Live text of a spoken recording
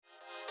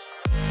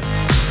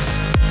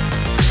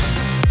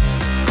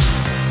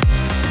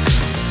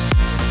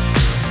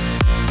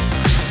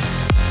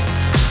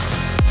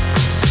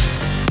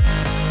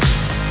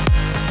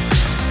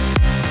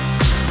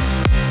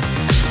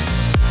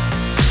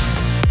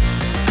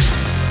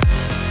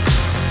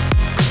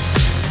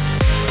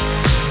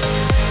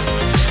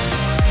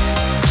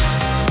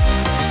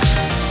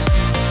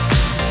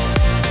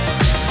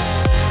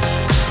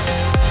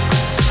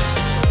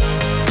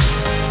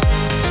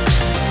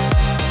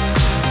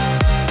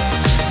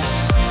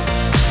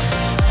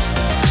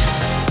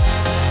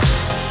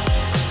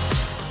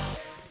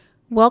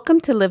Welcome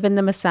to Live in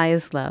the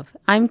Messiah's Love.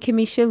 I'm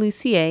Kamisha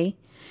Lucier,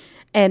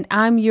 and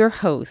I'm your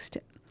host.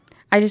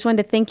 I just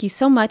wanted to thank you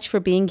so much for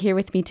being here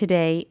with me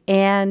today,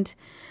 and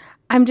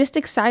I'm just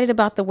excited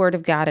about the Word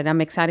of God, and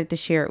I'm excited to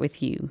share it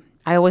with you.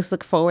 I always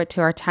look forward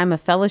to our time of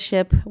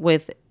fellowship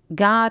with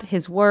God,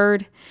 His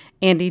Word,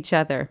 and each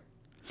other.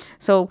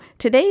 So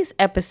today's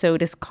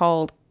episode is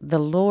called The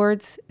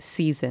Lord's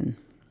Season.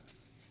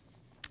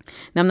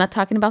 Now, I'm not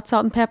talking about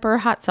salt and pepper or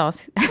hot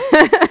sauce.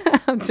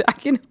 I'm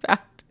talking about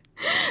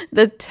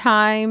the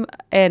time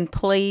and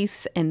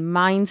place and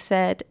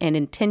mindset and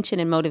intention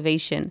and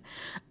motivation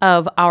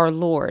of our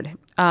Lord.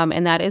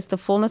 And that is the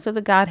fullness of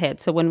the Godhead.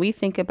 So when we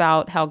think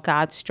about how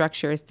God's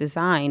structure is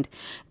designed,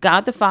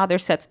 God the Father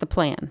sets the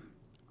plan.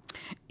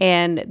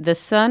 And the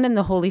Son and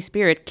the Holy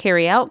Spirit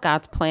carry out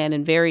God's plan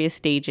in various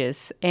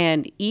stages.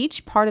 And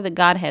each part of the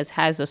Godhead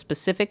has a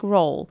specific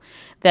role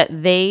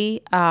that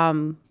they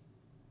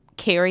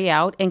carry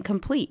out and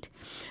complete.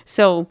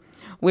 So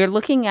we're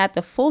looking at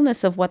the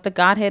fullness of what the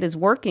Godhead is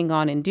working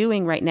on and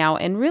doing right now,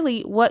 and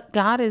really what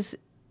God is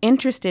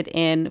interested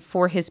in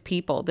for His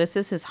people. This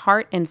is His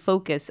heart and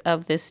focus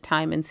of this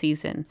time and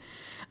season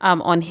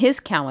on His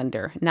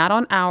calendar, not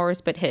on ours,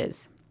 but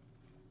His.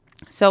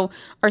 So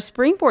our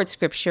springboard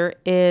scripture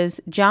is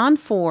John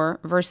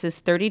 4, verses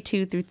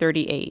 32 through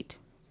 38.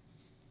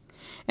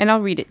 And I'll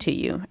read it to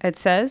you. It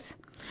says,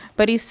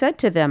 "But He said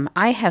to them,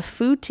 I have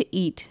food to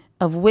eat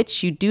of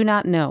which you do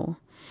not know."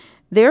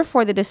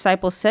 Therefore the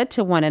disciples said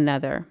to one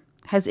another,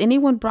 "Has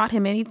anyone brought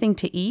Him anything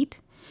to eat?"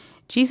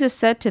 Jesus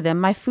said to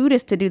them, "My food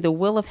is to do the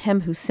will of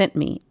Him who sent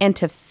me, and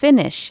to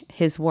finish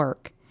His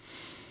work.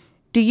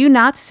 Do you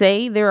not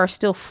say, there are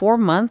still 4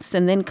 months,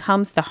 and then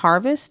comes the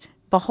harvest?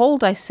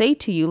 Behold, I say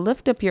to you,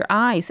 lift up your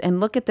eyes and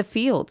look at the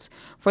fields,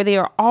 for they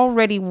are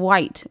already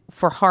white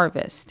for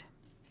harvest.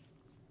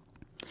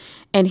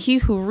 And he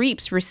who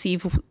reaps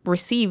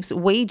receives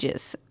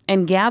wages,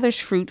 and gathers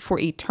fruit for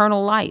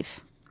eternal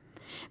life,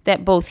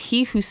 that both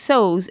he who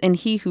sows and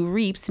he who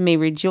reaps may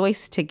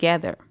rejoice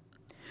together.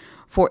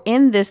 For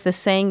in this the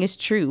saying is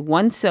true,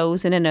 one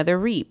sows and another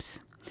reaps.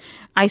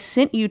 I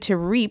sent you to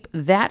reap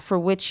that for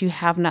which you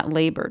have not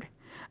labored.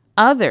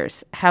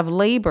 Others have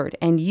labored,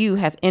 and you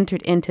have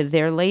entered into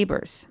their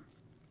labors."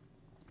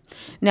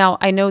 Now,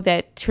 I know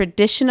that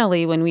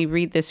traditionally when we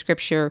read this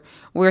scripture,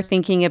 we're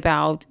thinking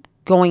about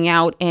going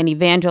out and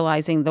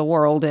evangelizing the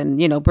world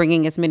and,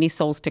 bringing as many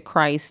souls to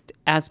Christ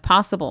as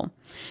possible.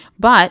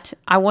 But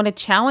I want to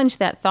challenge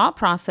that thought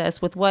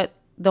process with what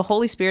the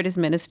Holy Spirit is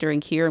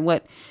ministering here, and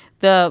what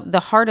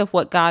the heart of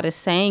what God is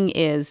saying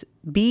is,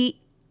 be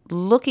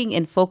looking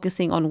and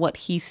focusing on what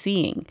He's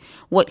seeing.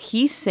 What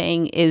He's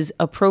saying is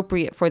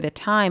appropriate for the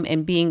time,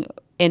 and being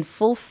in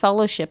full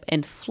fellowship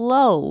and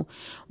flow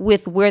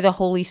with where the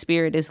Holy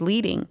Spirit is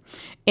leading.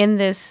 In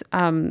this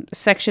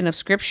section of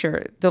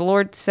scripture, the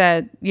Lord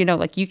said,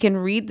 you can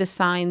read the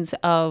signs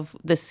of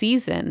the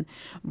season,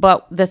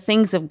 but the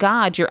things of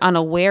God you're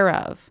unaware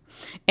of.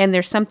 And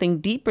there's something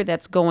deeper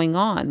that's going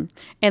on.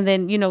 And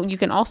then, you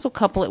can also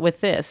couple it with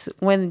this.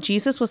 When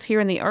Jesus was here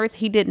in the earth,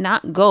 He did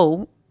not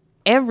go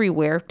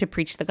everywhere to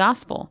preach the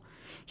gospel.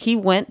 He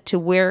went to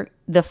where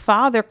the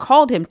Father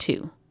called Him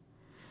to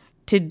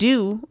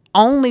do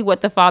only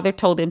what the Father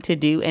told Him to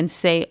do, and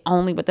say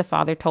only what the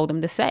Father told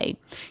Him to say.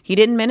 He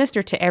didn't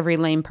minister to every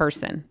lame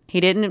person. He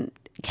didn't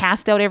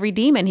cast out every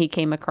demon He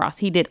came across.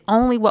 He did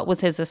only what was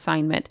His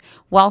assignment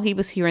while He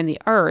was here in the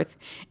earth.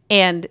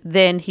 And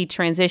then He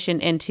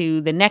transitioned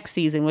into the next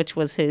season, which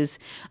was His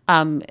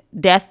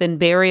death and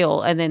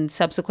burial, and then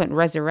subsequent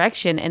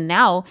resurrection. And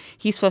now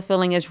He's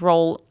fulfilling His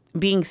role,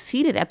 being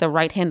seated at the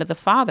right hand of the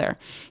Father.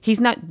 He's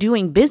not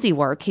doing busy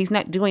work. He's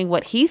not doing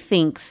what He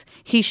thinks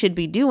He should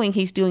be doing.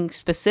 He's doing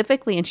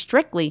specifically and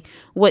strictly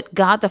what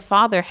God the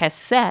Father has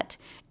set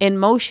in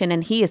motion,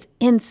 and He is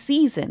in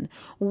season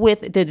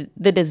with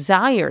the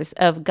desires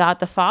of God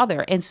the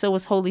Father, and so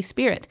is Holy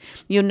Spirit.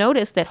 You'll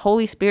notice that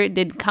Holy Spirit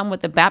didn't come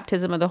with the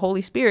baptism of the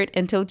Holy Spirit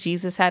until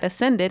Jesus had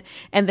ascended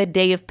and the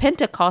day of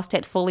Pentecost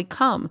had fully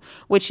come,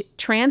 which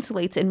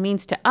translates and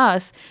means to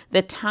us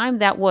the time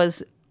that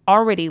was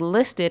already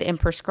listed and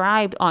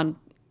prescribed on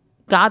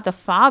God the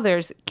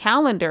Father's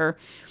calendar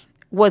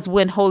was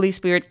when Holy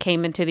Spirit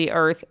came into the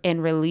earth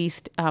and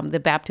released the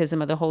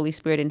baptism of the Holy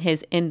Spirit and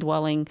His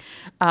indwelling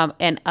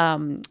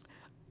and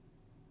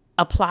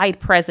applied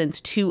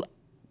presence to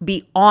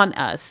be on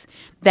us.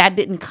 That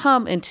didn't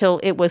come until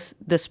it was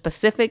the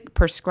specific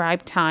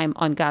prescribed time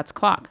on God's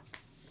clock.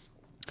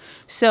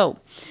 So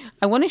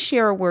I want to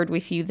share a word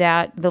with you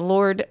that the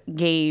Lord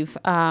gave.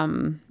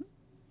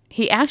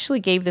 He actually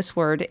gave this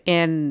word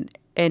in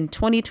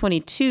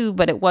 2022,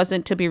 but it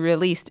wasn't to be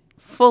released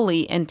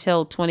fully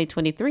until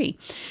 2023.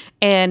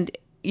 And,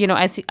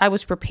 as I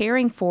was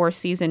preparing for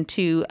season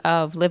 2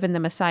 of Live in the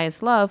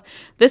Messiah's Love,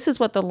 this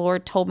is what the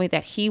Lord told me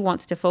that He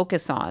wants to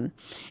focus on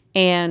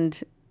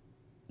and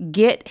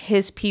get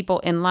His people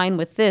in line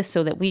with this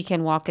so that we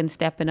can walk in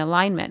step in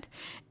alignment.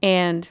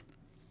 And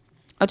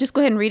I'll just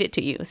go ahead and read it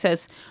to you. It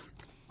says,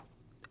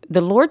 The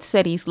Lord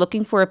said He's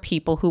looking for a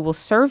people who will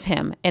serve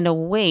Him in a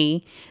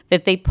way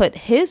that they put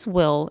His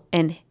will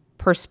and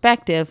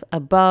perspective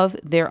above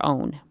their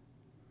own,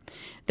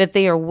 that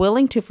they are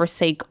willing to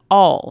forsake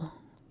all,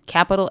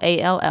 capital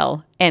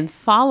ALL, and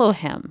follow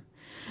him.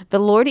 The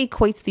Lord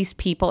equates these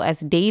people as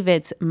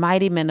David's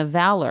mighty men of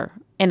valor,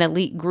 an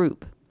elite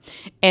group.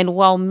 And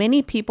while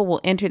many people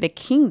will enter the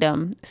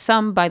kingdom,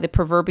 some by the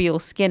proverbial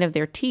skin of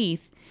their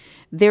teeth,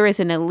 there is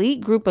an elite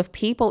group of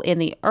people in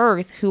the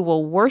earth who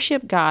will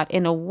worship God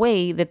in a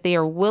way that they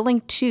are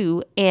willing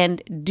to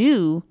and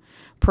do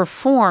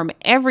perform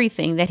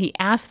everything that he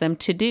asks them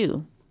to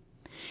do.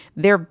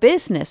 Their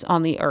business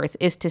on the earth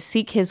is to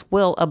seek his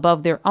will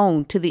above their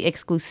own, to the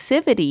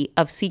exclusivity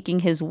of seeking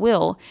his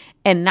will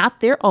and not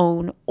their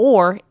own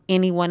or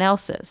anyone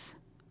else's.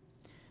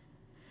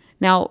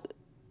 Now,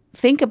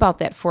 think about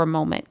that for a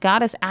moment.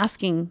 God is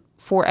asking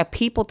for a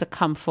people to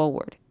come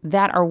forward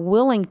that are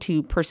willing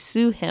to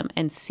pursue him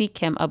and seek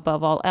him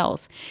above all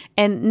else.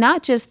 And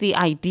not just the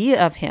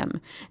idea of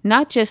him,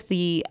 not just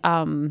the,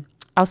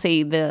 I'll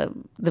say the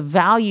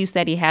values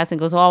that he has and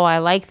goes, oh, I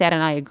like that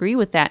and I agree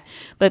with that.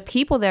 But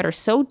people that are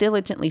so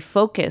diligently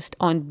focused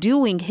on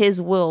doing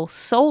his will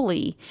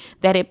solely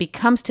that it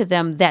becomes to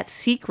them that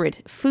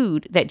secret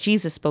food that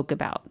Jesus spoke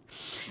about.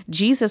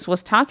 Jesus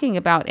was talking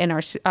about in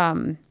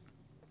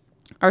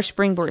our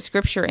springboard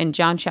scripture in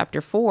John chapter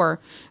 4,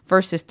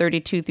 verses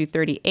 32 through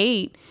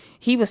 38,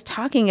 he was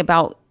talking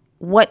about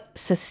what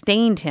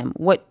sustained him,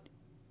 what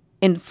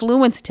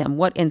influenced him,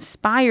 what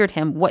inspired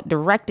him, what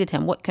directed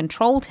him, what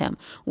controlled him,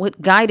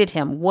 what guided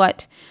him,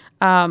 what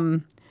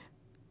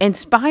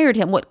inspired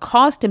him, what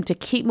caused him to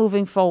keep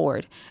moving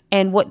forward,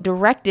 and what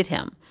directed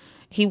him.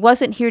 He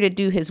wasn't here to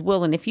do his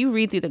will. And if you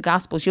read through the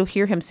Gospels, you'll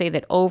hear him say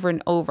that over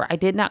and over. I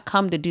did not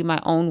come to do my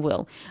own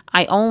will.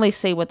 I only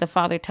say what the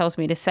Father tells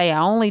me to say.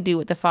 I only do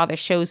what the Father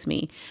shows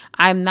me.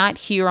 I'm not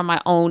here on my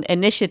own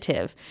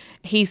initiative.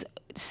 He's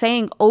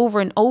saying over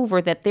and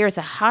over that there's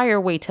a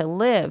higher way to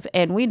live.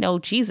 And we know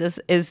Jesus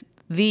is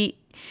the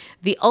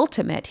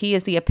ultimate. He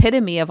is the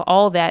epitome of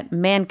all that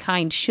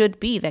mankind should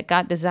be, that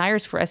God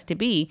desires for us to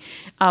be.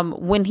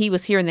 When he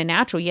was here in the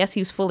natural, yes,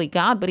 he was fully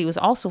God, but he was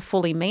also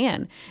fully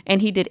man.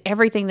 And he did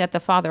everything that the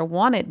Father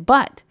wanted.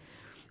 But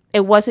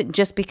it wasn't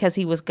just because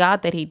he was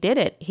God that he did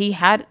it. He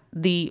had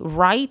the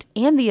right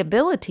and the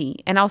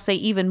ability, and I'll say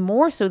even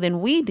more so than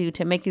we do,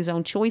 to make his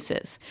own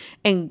choices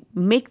and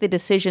make the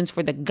decisions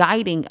for the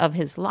guiding of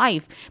his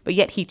life. But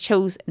yet he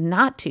chose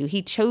not to.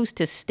 He chose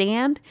to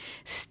stand,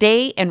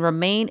 stay, and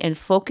remain and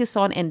focus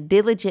on and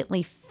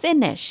diligently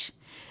finish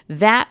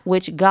that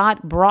which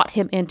God brought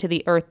him into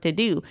the earth to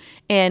do.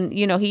 And,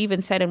 he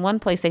even said in one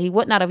place that he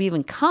would not have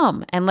even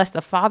come unless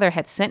the Father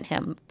had sent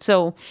him.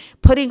 So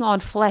putting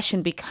on flesh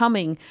and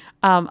becoming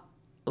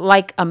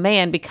like a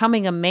man,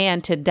 becoming a man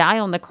to die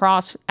on the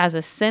cross as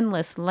a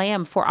sinless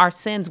lamb for our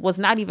sins was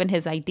not even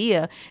his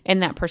idea.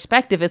 And that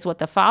perspective is what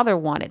the Father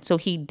wanted. So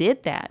he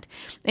did that.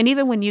 And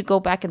even when you go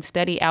back and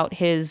study out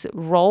his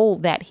role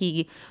that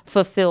he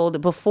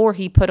fulfilled before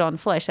he put on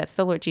flesh, that's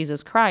the Lord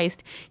Jesus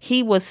Christ,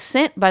 he was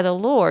sent by the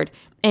Lord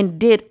and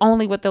did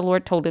only what the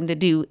Lord told him to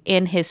do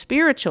in his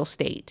spiritual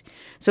state.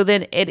 So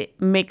then it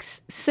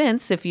makes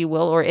sense, if you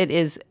will, or it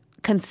is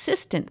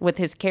consistent with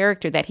his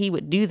character that he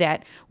would do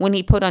that when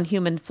he put on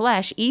human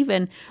flesh,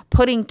 even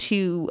putting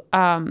to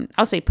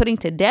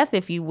death,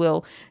 if you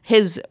will,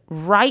 his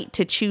right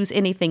to choose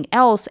anything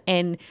else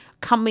and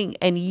coming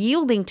and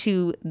yielding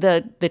to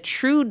the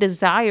true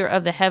desire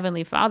of the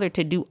Heavenly Father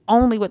to do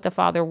only what the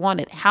Father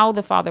wanted, how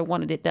the Father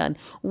wanted it done,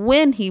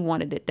 when he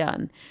wanted it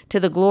done, to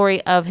the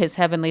glory of his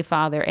Heavenly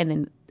Father. And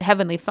then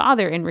Heavenly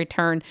Father in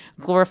return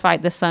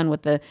glorified the Son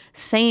with the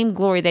same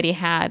glory that he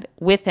had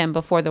with him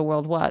before the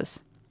world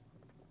was.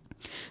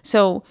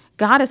 So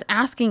God is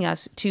asking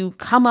us to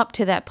come up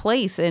to that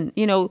place. And,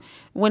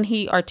 when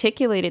he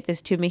articulated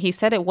this to me, he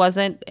said it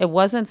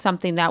wasn't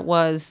something that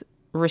was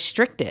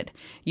restricted.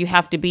 You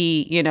have to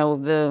be,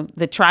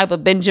 the tribe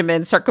of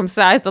Benjamin,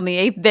 circumcised on the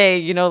 8th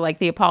day, like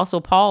the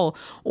Apostle Paul,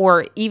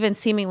 or even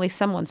seemingly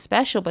someone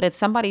special, but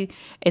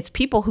it's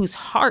people whose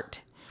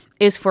heart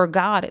is for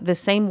God the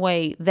same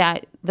way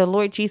that the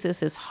Lord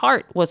Jesus's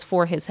heart was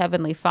for his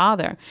Heavenly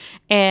Father.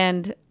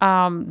 And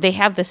they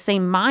have the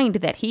same mind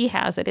that he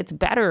has, that it's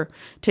better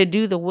to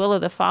do the will of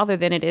the Father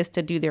than it is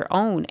to do their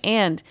own.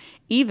 And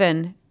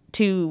even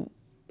to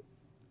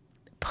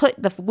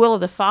put the will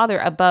of the Father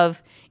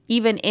above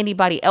even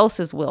anybody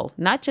else's will,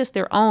 not just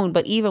their own,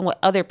 but even what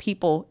other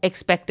people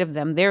expect of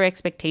them, their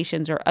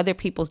expectations or other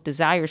people's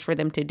desires for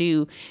them to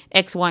do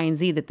X, Y, and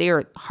Z, that they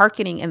are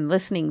hearkening and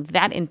listening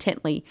that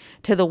intently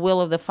to the will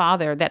of the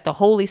Father that the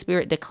Holy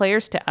Spirit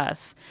declares to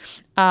us,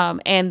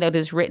 and that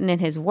is written in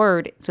his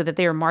word, so that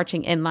they are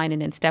marching in line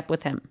and in step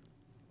with him.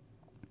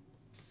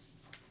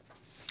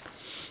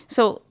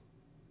 So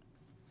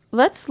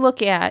let's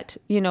look at,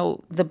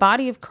 the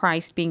body of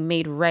Christ being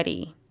made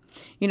ready.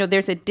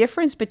 There's a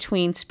difference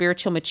between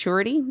spiritual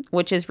maturity,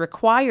 which is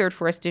required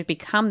for us to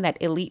become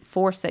that elite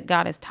force that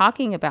God is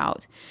talking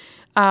about.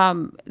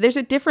 There's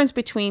a difference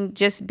between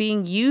just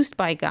being used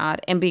by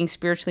God and being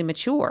spiritually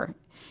mature.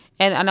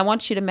 And I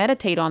want you to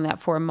meditate on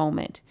that for a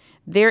moment.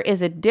 There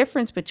is a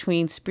difference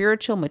between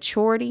spiritual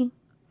maturity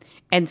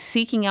and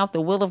seeking out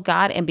the will of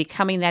God and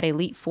becoming that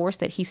elite force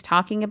that he's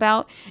talking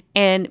about,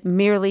 and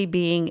merely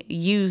being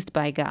used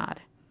by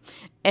God.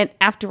 And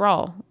after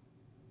all,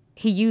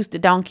 he used a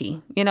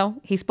donkey,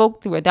 he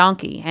spoke through a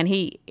donkey.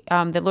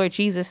 And the Lord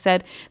Jesus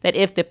said that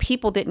if the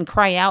people didn't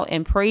cry out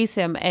and praise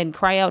him and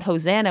cry out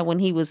Hosanna when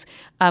he was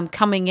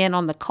coming in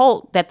on the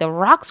colt, that the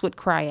rocks would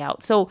cry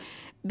out. So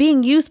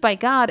being used by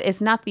God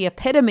is not the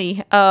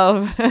epitome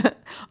of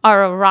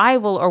our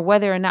arrival or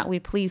whether or not we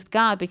pleased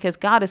God, because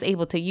God is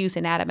able to use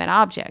inanimate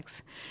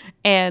objects.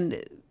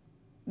 And,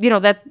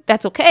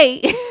 that's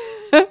okay.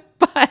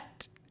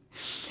 But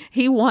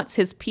he wants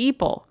his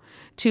people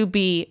to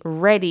be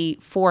ready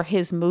for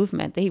his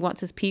movement. He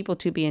wants his people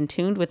to be in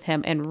tune with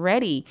him and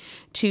ready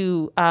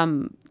to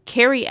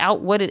carry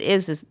out what it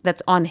is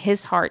that's on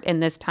his heart in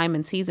this time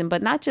and season,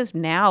 but not just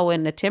now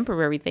in a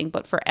temporary thing,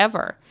 but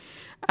forever.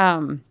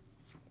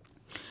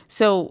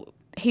 So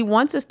he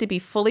wants us to be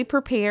fully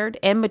prepared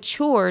and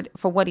matured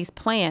for what he's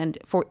planned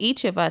for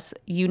each of us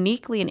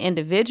uniquely and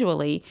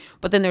individually.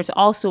 But then there's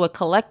also a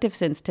collective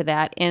sense to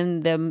that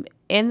in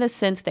the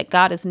sense that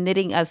God is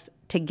knitting us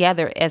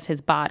together as his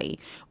body.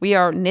 We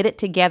are knitted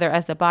together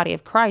as the body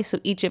of Christ. So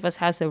each of us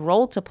has a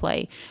role to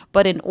play.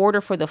 But in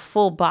order for the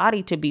full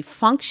body to be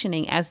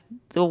functioning as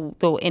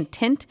the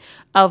intent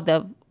of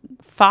the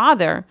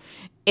Father,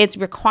 it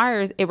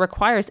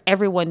requires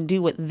everyone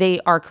do what they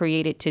are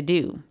created to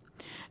do.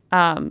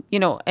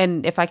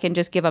 And if I can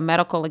just give a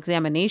medical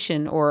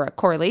examination or a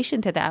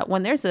correlation to that,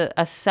 when there's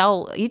a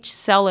cell, each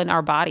cell in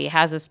our body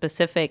has a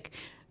specific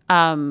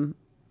job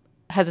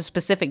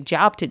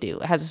to do.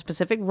 It has a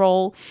specific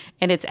role,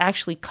 and it's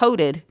actually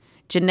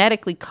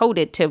genetically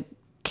coded to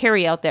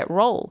carry out that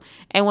role.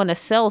 And when a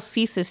cell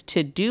ceases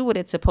to do what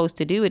it's supposed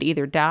to do, it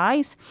either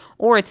dies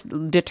or it's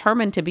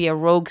determined to be a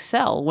rogue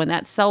cell. When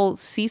that cell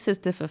ceases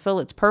to fulfill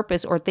its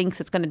purpose or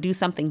thinks it's going to do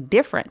something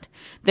different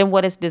than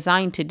what it's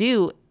designed to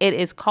do, it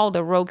is called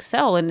a rogue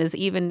cell and is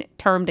even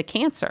termed a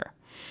cancer.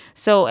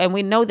 So, and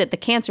we know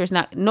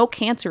that no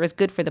cancer is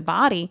good for the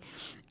body.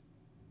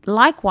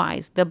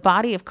 Likewise, the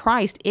body of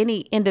Christ,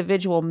 any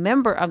individual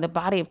member of the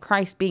body of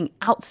Christ being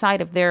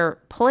outside of their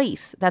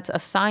place that's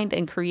assigned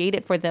and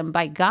created for them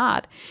by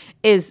God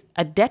is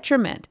a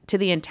detriment to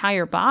the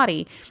entire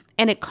body.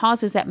 And it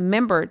causes that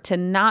member to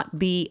not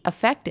be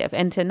effective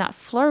and to not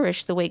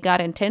flourish the way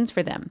God intends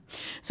for them.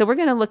 So we're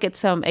going to look at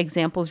some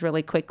examples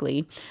really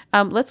quickly.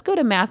 Let's go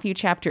to Matthew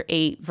chapter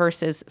 8,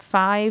 verses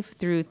 5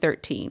 through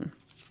 13.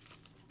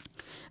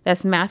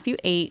 That's Matthew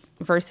 8,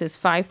 verses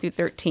 5 through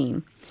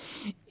 13.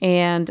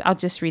 And I'll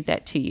just read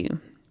that to you.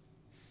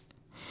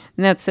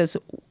 And that says,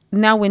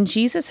 "Now when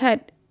Jesus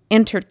had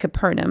entered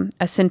Capernaum,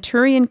 a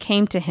centurion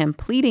came to him,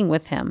 pleading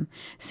with him,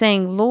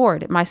 saying,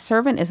 'Lord, my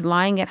servant is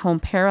lying at home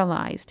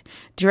paralyzed,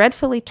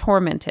 dreadfully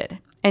tormented.'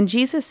 And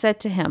Jesus said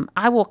to him,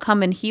 'I will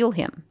come and heal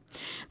him.'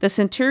 The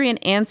centurion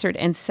answered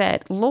and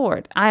said,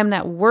 'Lord, I am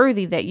not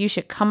worthy that you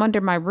should come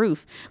under my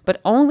roof,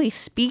 but only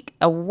speak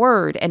a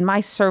word, and my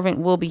servant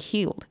will be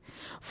healed.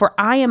 For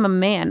I am a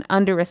man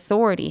under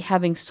authority,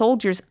 having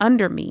soldiers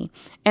under me.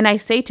 And I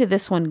say to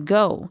this one,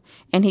 go,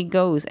 and he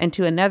goes, and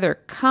to another,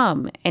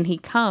 come, and he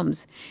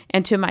comes,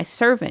 and to my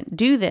servant,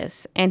 do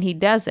this, and he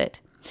does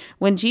it.'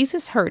 When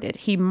Jesus heard it,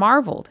 he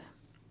marveled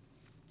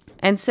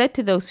and said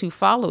to those who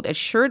followed,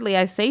 'Assuredly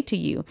I say to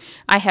you,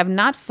 I have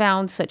not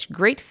found such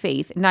great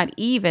faith, not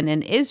even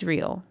in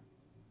Israel.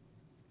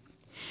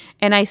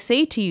 And I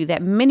say to you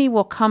that many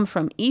will come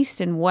from east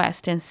and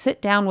west and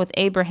sit down with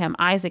Abraham,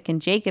 Isaac, and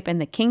Jacob in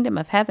the kingdom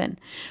of heaven.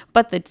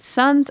 But the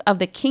sons of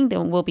the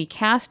kingdom will be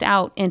cast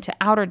out into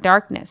outer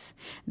darkness.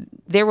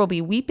 There will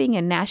be weeping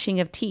and gnashing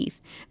of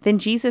teeth.' Then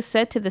Jesus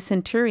said to the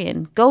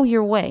centurion, 'Go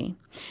your way,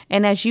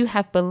 and as you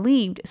have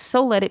believed,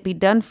 so let it be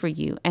done for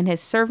you.' And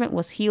his servant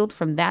was healed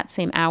from that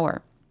same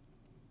hour."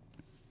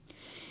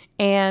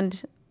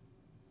 And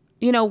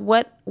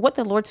what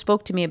the Lord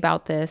spoke to me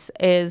about this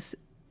is,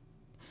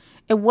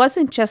 it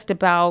wasn't just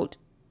about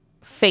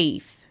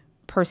faith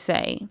per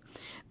se.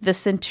 The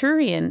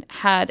centurion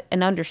had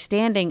an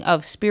understanding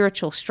of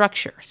spiritual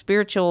structure,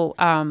 spiritual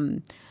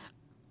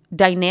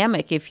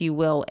dynamic, if you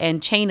will,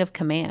 and chain of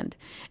command.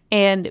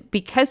 And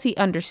because he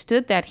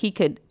understood that, he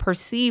could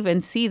perceive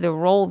and see the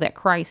role that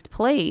Christ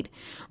played,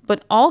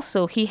 but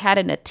also he had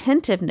an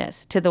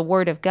attentiveness to the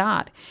word of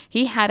God.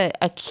 He had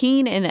a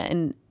keen and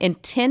an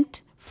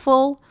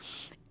intentful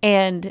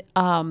and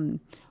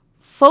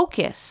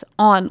focus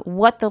on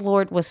what the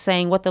Lord was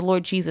saying, what the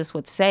Lord Jesus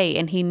would say,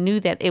 and he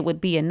knew that it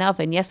would be enough.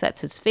 And yes,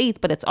 that's his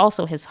faith, but it's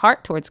also his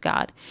heart towards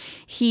God.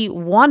 He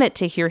wanted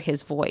to hear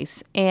his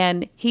voice,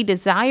 and he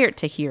desired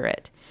to hear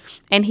it,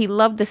 and he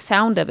loved the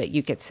sound of it,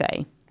 you could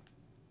say.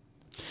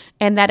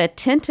 And that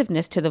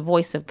attentiveness to the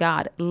voice of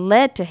God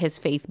led to his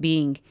faith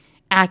being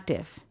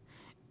active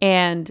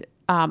and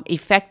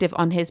effective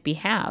on his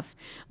behalf.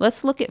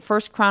 Let's look at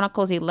 1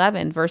 Chronicles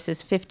 11,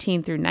 verses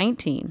 15 through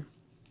 19.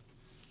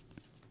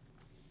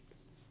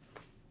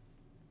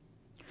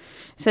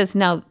 It says,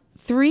 "Now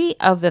 3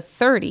 of the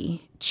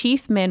 30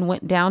 chief men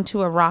went down to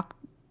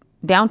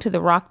the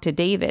rock to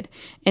David,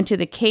 and to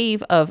the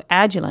cave of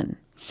Adullam.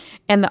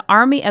 and the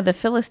army of the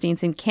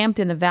Philistines encamped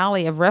in the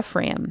valley of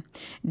Rephaim.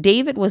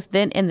 David was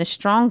then in the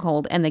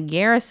stronghold, and the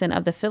garrison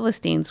of the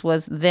Philistines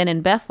was then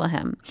in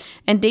Bethlehem.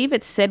 And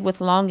David said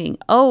with longing,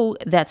 "Oh,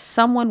 that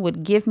someone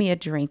would give me a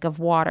drink of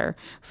water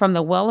from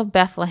the well of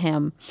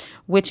Bethlehem,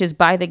 which is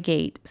by the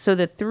gate." So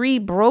the three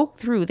broke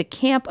through the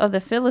camp of the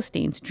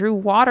Philistines, drew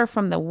water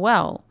from the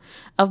well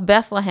of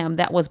Bethlehem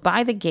that was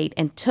by the gate,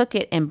 and took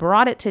it and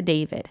brought it to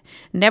David.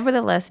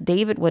 Nevertheless,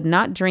 David would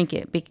not drink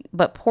it,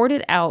 but poured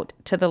it out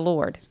to the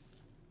Lord.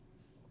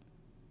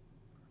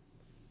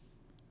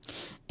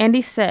 And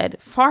he said,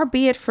 "Far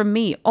be it from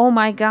me, O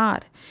my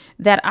God,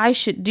 that I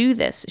should do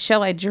this.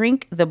 Shall I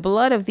drink the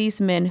blood of these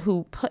men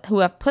who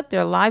have put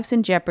their lives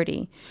in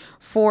jeopardy?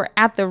 For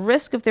at the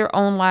risk of their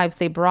own lives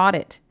they brought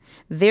it.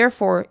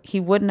 Therefore he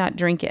would not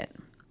drink it."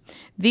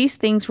 These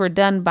things were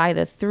done by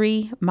the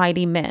three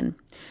mighty men.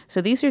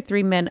 So these are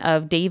three men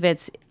of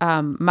David's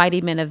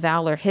mighty men of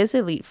valor, his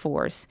elite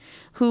force,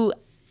 who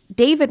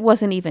David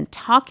wasn't even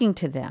talking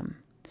to them.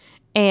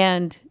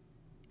 And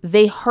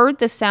they heard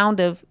the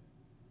sound of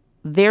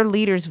their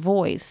leader's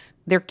voice,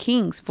 their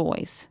king's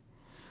voice,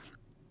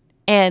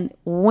 and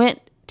went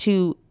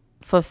to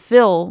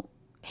fulfill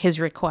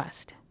his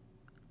request.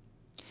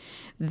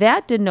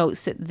 That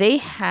denotes that they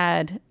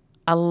had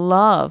a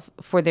love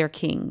for their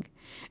king,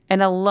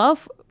 and a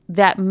love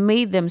that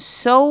made them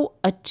so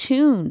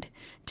attuned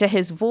to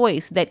his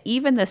voice that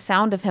even the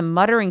sound of him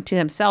muttering to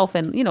himself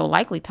and,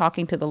 likely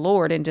talking to the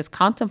Lord and just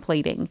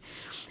contemplating,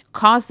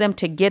 caused them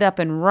to get up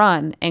and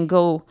run and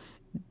go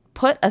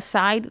put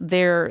aside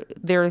their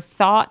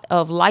thought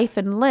of life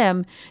and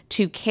limb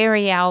to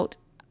carry out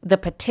the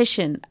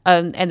petition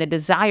and the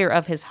desire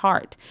of his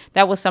heart.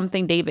 That was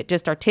something David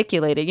just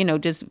articulated,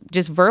 just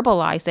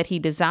verbalized that he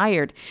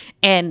desired,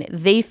 and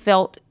they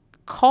felt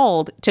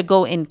called to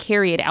go and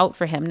carry it out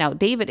for him. Now,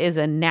 David is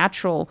a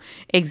natural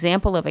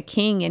example of a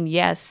king, and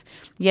yes,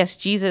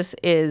 Jesus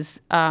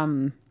is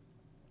a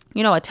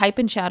type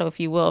and shadow, if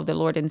you will, of the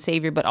Lord and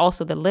Savior, but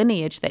also the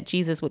lineage that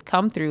Jesus would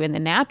come through in the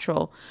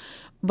natural.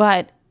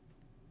 But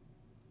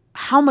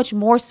how much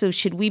more so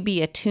should we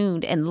be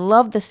attuned and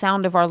love the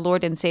sound of our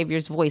Lord and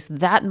Savior's voice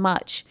that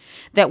much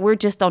that we're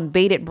just on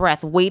bated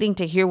breath, waiting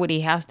to hear what he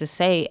has to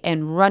say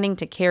and running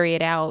to carry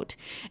it out,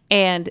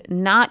 and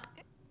not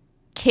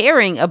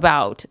caring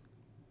about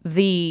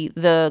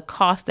the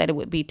cost that it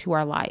would be to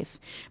our life.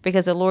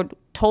 Because the Lord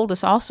told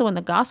us also in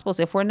the Gospels,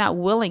 if we're not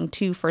willing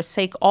to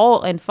forsake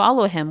all and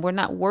follow him, we're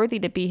not worthy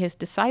to be his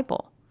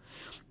disciple.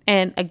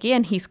 And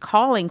again, he's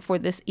calling for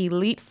this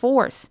elite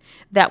force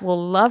that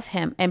will love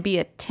him and be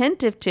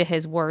attentive to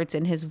his words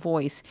and his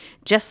voice,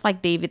 just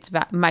like David's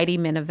mighty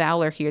men of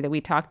valor here that we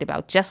talked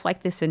about, just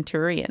like the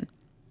centurion.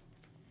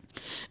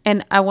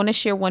 And I want to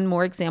share one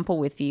more example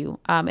with you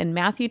in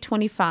Matthew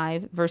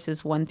 25,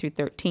 verses 1 through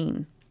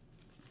 13.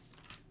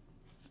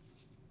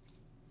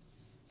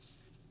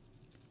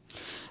 It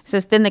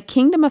says, "Then the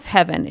kingdom of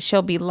heaven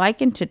shall be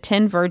likened to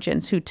 10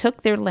 virgins who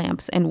took their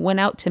lamps and went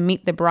out to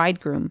meet the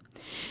bridegroom.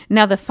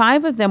 Now the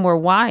 5 of them were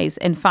wise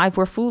and 5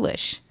 were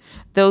foolish.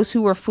 Those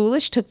who were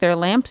foolish took their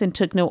lamps and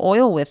took no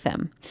oil with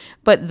them.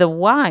 But the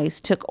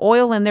wise took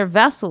oil in their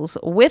vessels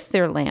with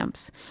their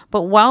lamps.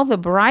 But while the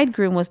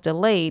bridegroom was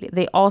delayed,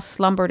 they all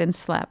slumbered and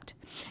slept.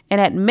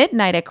 And at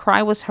midnight a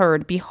cry was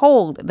heard,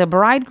 'Behold, the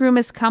bridegroom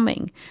is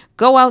coming.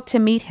 Go out to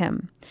meet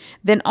him.'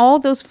 Then all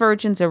those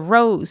virgins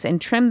arose and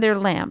trimmed their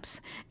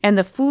lamps. And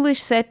the foolish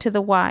said to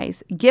the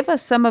wise, 'Give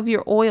us some of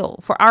your oil,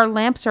 for our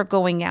lamps are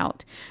going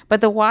out.'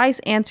 But the wise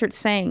answered,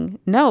 saying,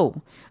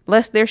 'No,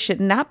 lest there should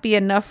not be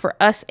enough for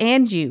us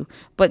and you,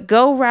 but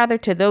go rather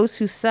to those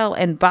who sell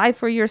and buy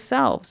for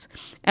yourselves.'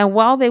 And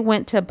while they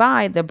went to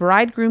buy, the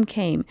bridegroom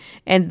came,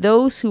 and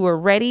those who were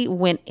ready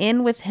went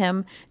in with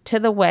him to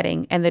the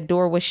wedding, and the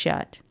door was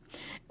shut.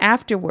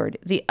 Afterward,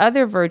 the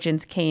other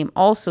virgins came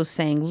also,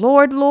 saying,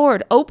 'Lord,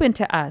 Lord, open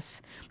to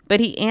us.' But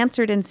he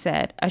answered and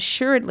said,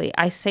 'Assuredly,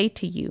 I say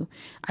to you,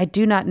 I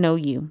do not know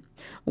you.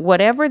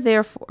 Whatever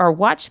therefore, or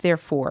watch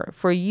therefore,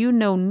 for you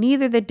know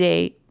neither the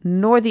day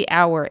nor the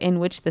hour in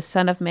which the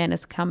Son of Man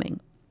is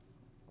coming.'"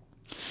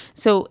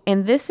 So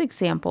in this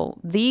example,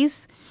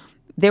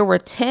 there were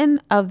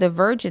 10 of the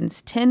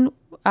virgins, 10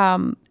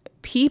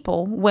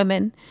 people,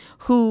 women,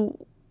 who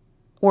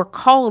were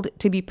called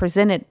to be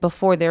presented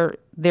before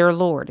their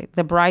Lord,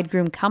 the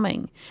bridegroom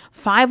coming.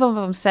 5 of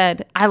them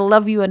said, "I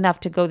love you enough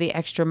to go the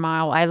extra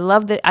mile. I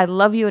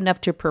love you enough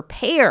to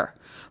prepare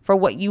for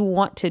what you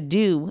want to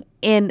do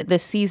in the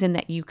season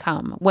that you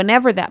come,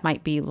 whenever that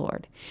might be,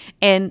 Lord."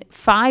 And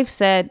 5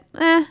 said,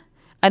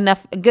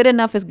 enough, good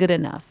enough is good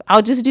enough.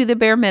 I'll just do the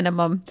bare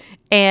minimum,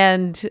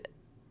 and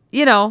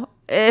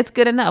it's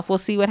good enough. We'll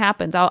see what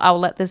happens. I'll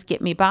let this get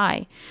me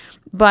by.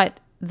 But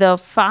the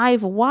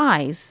 5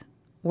 wise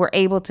were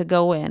able to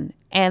go in,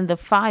 and the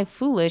 5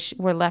 foolish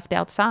were left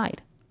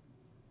outside.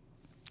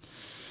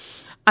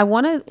 I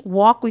want to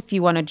walk with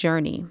you on a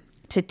journey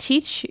to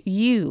teach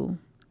you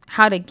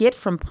how to get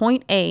from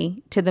point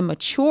A to the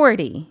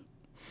maturity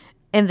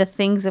in the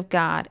things of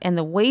God and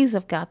the ways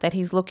of God that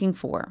he's looking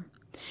for.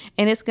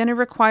 And it's going to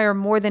require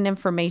more than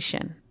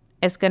information.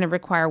 It's going to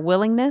require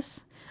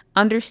willingness,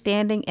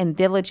 understanding, and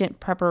diligent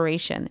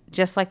preparation,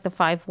 just like the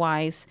 5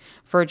 wise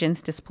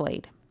virgins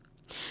displayed.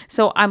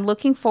 So I'm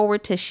looking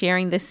forward to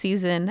sharing this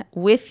season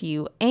with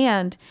you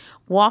and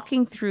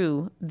walking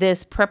through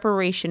this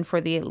preparation for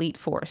the elite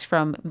force,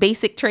 from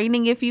basic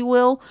training, if you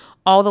will,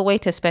 all the way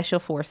to special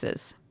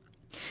forces.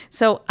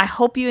 So I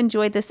hope you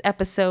enjoyed this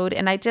episode,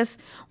 and I just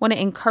want to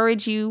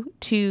encourage you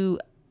to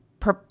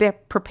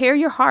prepare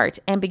your heart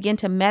and begin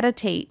to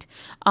meditate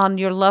on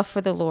your love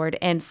for the Lord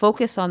and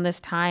focus on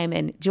this time.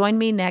 And join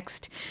me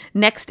next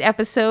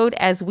episode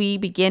as we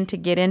begin to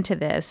get into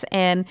this.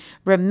 And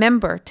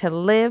remember to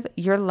live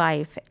your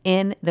life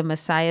in the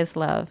Messiah's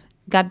love.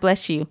 God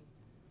bless you.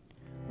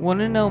 Want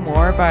to know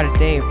more about A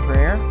Day of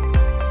Prayer?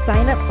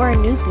 Sign up for our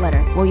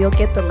newsletter where you'll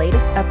get the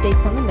latest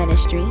updates on the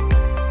ministry,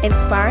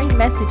 inspiring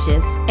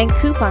messages, and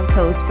coupon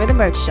codes for the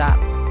merch shop.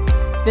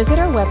 Visit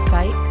our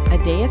website,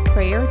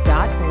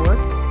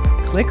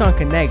 adayofprayer.org. Click on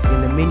Connect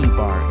in the menu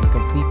bar and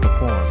complete the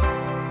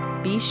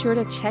form. Be sure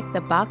to check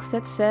the box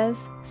that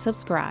says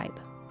subscribe.